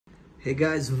Hey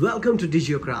guys, welcome to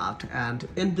DigioCraft, and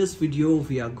in this video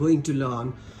we are going to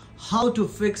learn how to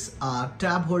fix our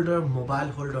tab holder, mobile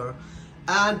holder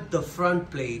and the front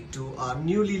plate to our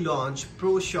newly launched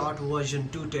Proshot version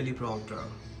 2 teleprompter.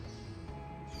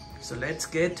 So let's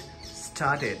get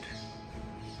started.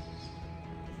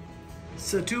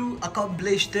 So to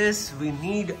accomplish this, we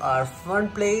need our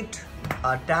front plate,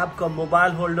 a tab cum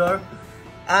mobile holder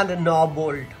and a knob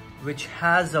bolt which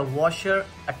has a washer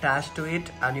attached to it,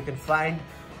 and you can find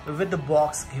with the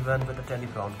box given with the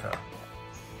teleprompter.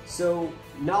 So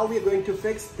now we are going to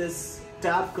fix this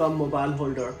tab cum mobile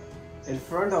holder in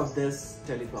front of this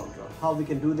teleprompter. How we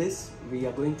can do this? We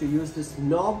are going to use this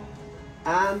knob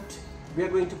and we are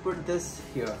going to put this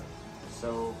here.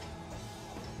 So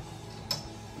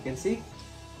you can see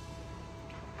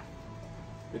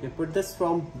you can put this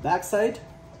from back side,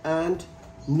 and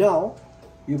now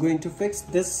you're going to fix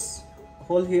this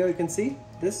hole here. You can see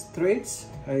this threads.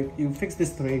 You fix this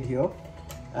thread here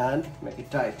and make it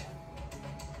tight.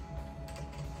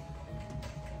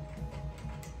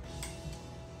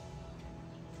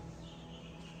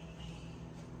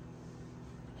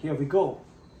 Here we go.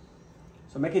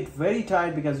 So make it very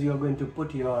tight because you are going to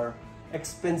put your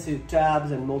expensive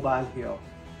tabs and mobile here.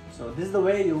 So this is the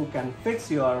way you can fix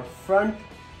your front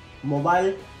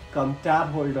mobile cum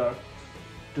tab holder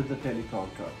to the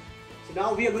teleprompter. So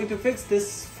now we are going to fix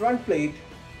this front plate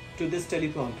to this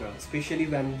teleprompter, especially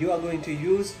when you are going to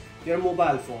use your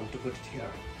mobile phone to put it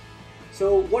here.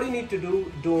 So what you need to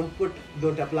do,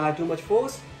 don't apply too much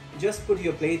force, just put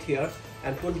your plate here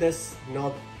and put this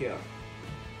knob here,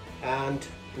 and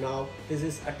now this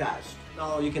is attached.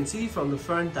 Now you can see from the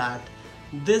front that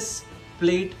this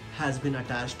plate has been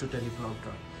attached to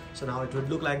teleprompter. So now it would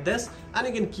look like this, and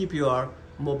you can keep your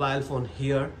mobile phone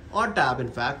here, or tab in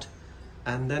fact,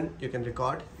 and then you can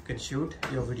record, you can shoot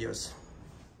your videos.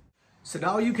 So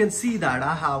now you can see that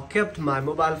I have kept my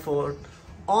mobile phone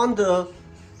on the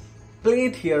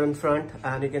plate here in front,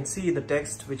 and you can see the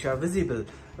text which are visible.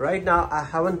 Right now I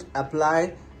haven't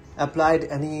applied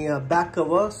any back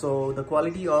cover, so the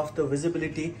quality of the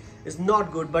visibility is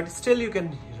not good, but still you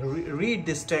can read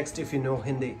this text if you know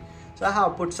Hindi. So I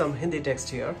have put some Hindi text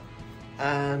here,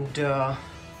 and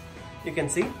you can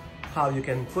see how you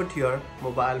can put your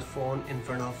mobile phone in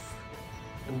front of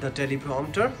the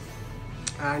teleprompter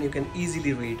and you can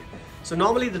easily read. So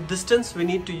normally the distance we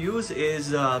need to use is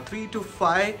 3 to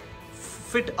 5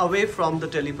 feet away from the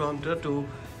teleprompter to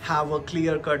have a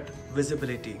clear-cut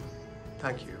visibility.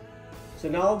 Thank you. So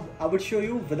now I would show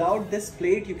you, without this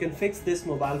plate you can fix this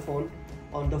mobile phone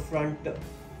on the front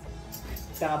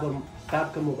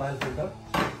tab cum mobile holder.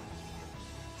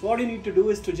 So what you need to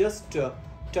do is to just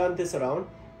turn this around,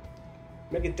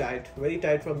 make it tight, very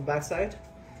tight from the back side,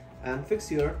 and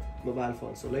fix your mobile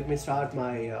phone. So let me start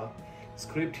my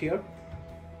script here.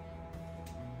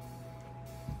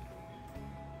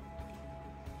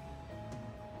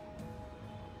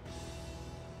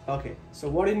 Okay, so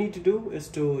what you need to do is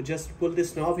to just pull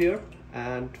this knob here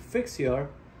and fix your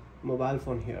mobile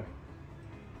phone here.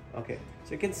 Okay,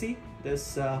 so you can see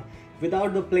this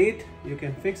without the plate you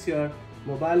can fix your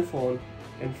mobile phone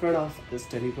in front of this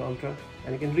teleprompter,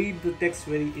 and you can read the text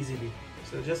very easily.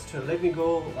 So just let me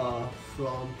go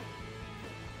from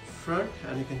front,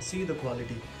 and you can see the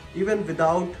quality even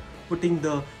without putting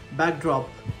the backdrop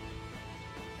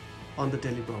on the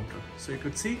teleprompter. So you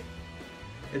could see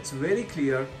it's very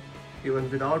clear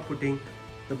even without putting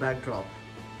the backdrop.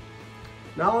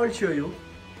 Now I'll show you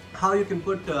how you can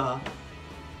put the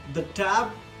tab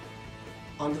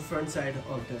on the front side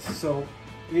of this. So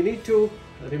you need to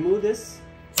remove this,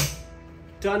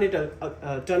 turn it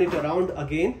around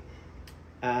again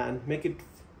and make it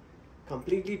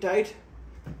completely tight.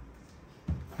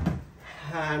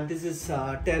 And this is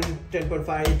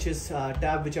 10.5 inches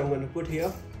tab which I'm going to put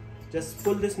here. Just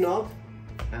pull this knob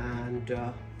and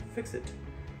fix it.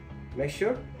 Make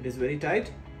sure it is very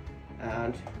tight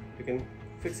and you can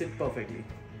fix it perfectly.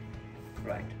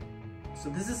 Right. So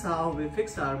this is how we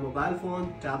fix our mobile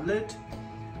phone, tablet,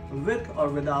 with or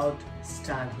without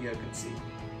stand here, you can see.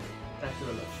 Thank you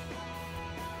very much.